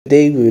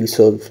Today we will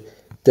solve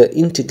the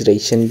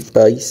integration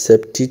by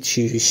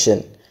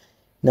substitution.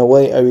 Now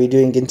why are we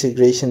doing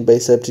integration by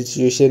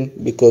substitution?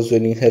 Because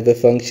when you have a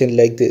function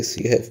like this,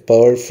 you have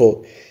power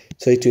 4.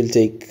 So it will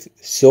take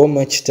so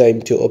much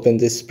time to open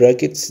these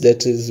brackets.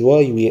 That is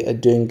why we are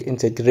doing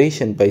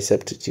integration by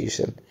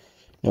substitution.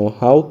 Now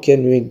how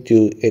can we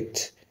do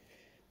it?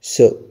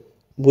 So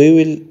we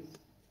will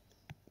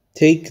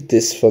take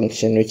this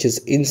function which is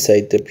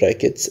inside the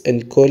brackets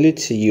and call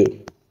it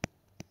u.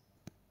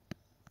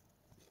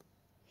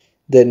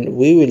 Then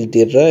we will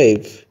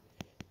derive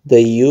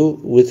the u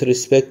with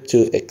respect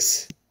to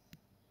x.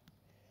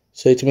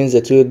 So it means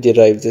that we will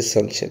derive this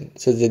function.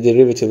 So the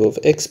derivative of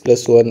x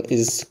plus 1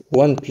 is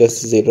 1 plus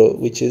 0,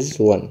 which is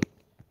 1.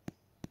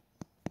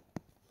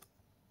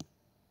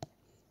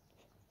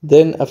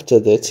 Then after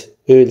that,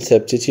 we will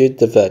substitute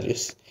the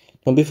values.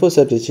 Now before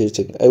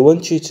substituting, I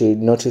want you to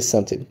notice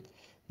something.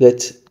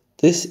 That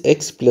this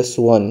x plus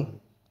 1,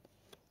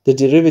 the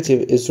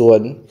derivative is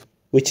 1,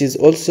 which is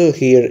also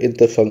here in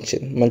the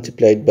function,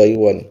 multiplied by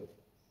 1.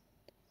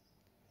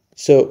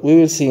 So we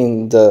will see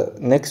in the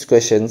next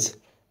questions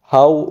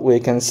how we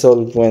can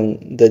solve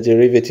when the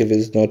derivative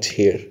is not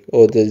here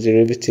or the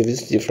derivative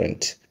is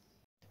different.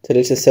 So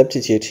let's just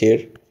substitute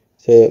here.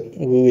 So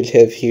we will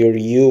have here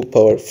u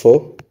power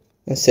 4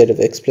 instead of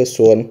x plus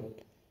 1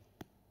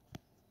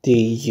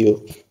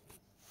 du.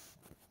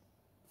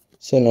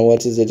 So now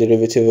what is the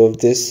derivative of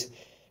this?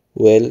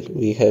 Well,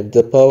 we have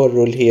the power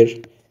rule here.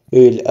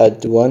 We will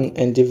add 1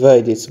 and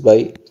divide it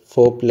by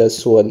 4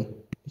 plus 1,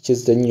 which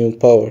is the new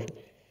power.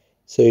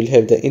 So we'll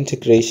have the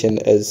integration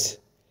as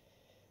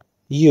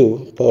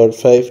u power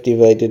 5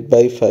 divided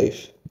by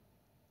 5.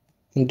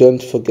 And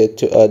don't forget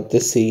to add the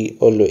c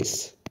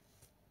always.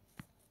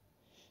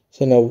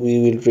 So now we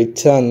will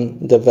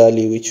return the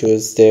value which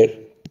was there,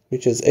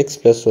 which was x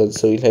plus 1.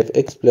 So we'll have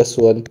x plus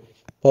 1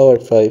 power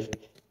 5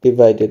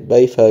 divided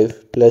by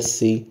 5 plus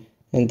c.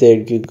 And there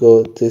you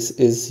go. This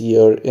is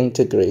your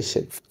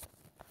integration.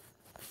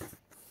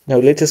 Now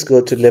let us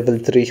go to level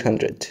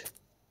 300.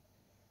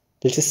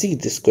 Let us see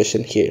this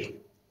question here.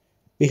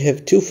 We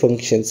have two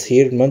functions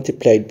here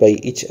multiplied by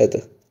each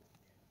other.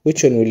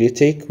 Which one will you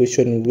take? Which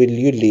one will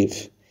you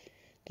leave?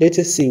 Let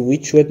us see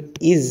which one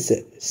is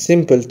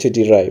simple to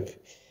derive.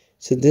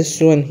 So this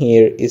one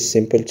here is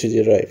simple to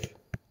derive.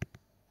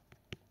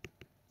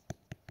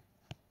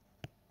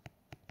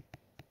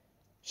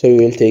 So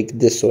we will take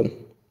this one.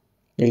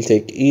 We'll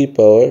take e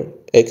power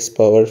x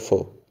power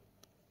 4.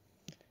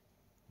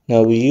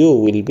 Now u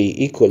will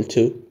be equal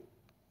to,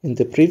 in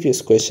the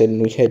previous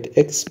question we had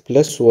x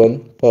plus 1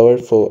 power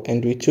 4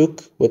 and we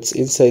took what's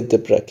inside the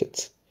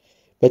bracket.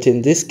 But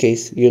in this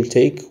case you'll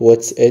take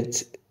what's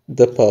at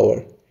the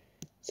power.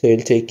 So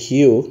you'll take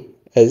u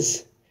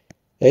as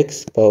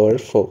x power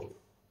 4.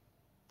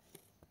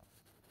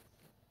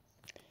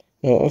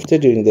 Now after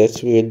doing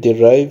that we will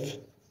derive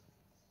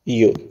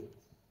u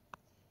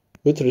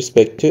with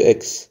respect to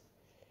x.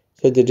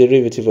 So the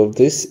derivative of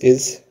this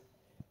is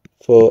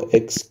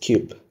 4x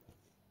cubed.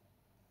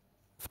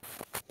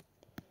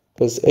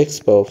 Because x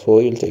power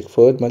 4, you'll take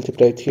 4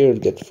 multiplied here, you'll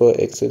get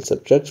 4x, you'll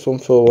subtract from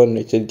 4 1,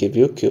 which will give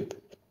you cube.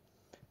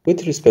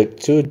 With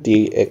respect to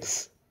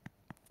dx.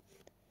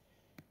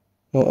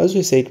 Now as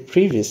we said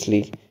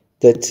previously,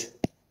 that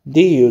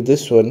du,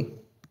 this one,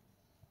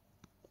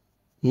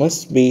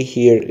 must be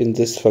here in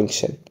this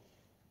function.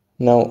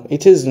 Now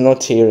it is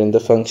not here in the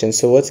function,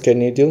 so what can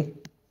you do?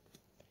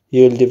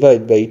 You will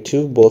divide by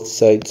 2 both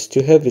sides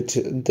to have it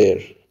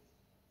there.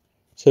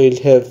 So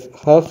you'll have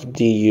half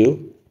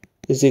du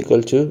is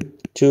equal to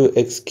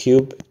 2x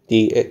cubed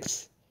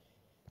dx.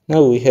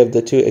 Now we have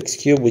the 2x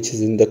cubed which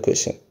is in the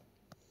question.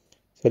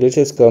 So let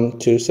us come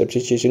to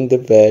substituting the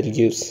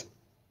values.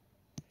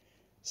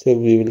 So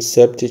we will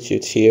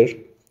substitute here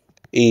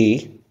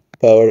e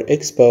power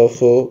x power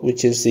 4,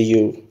 which is the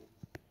u,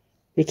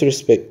 with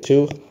respect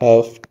to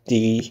half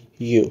du.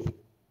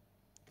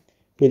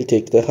 We'll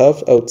take the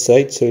half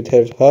outside, so we'll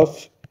have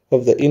half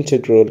of the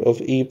integral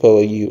of e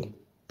power u.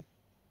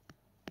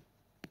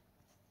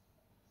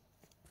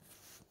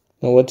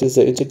 Now what is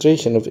the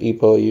integration of e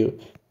power u?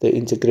 The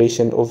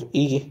integration of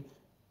e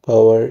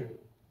power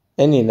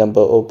any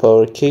number or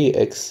power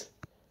kx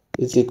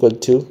is equal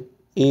to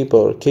e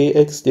power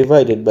kx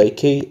divided by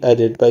k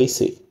added by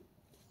c.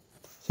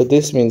 So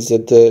this means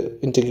that the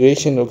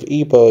integration of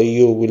e power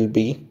u will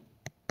be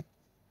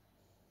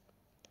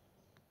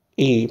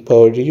e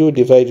power u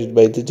divided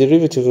by the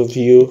derivative of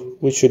u,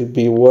 which will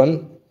be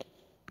 1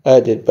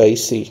 added by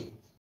c.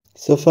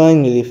 So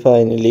finally,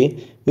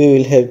 we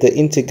will have the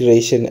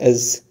integration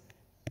as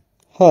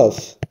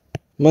half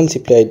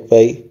multiplied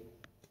by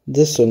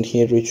this one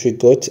here, which we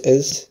got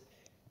as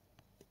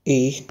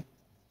e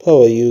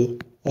power u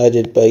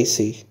added by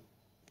c.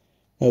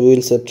 Now we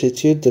will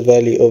substitute the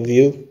value of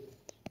u,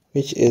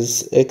 which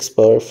is x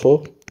power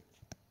 4.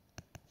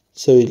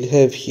 So we'll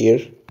have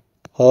here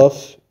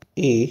half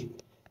e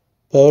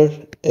power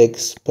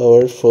x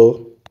power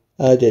 4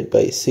 added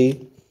by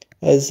c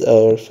as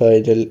our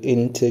final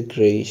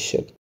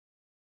integration.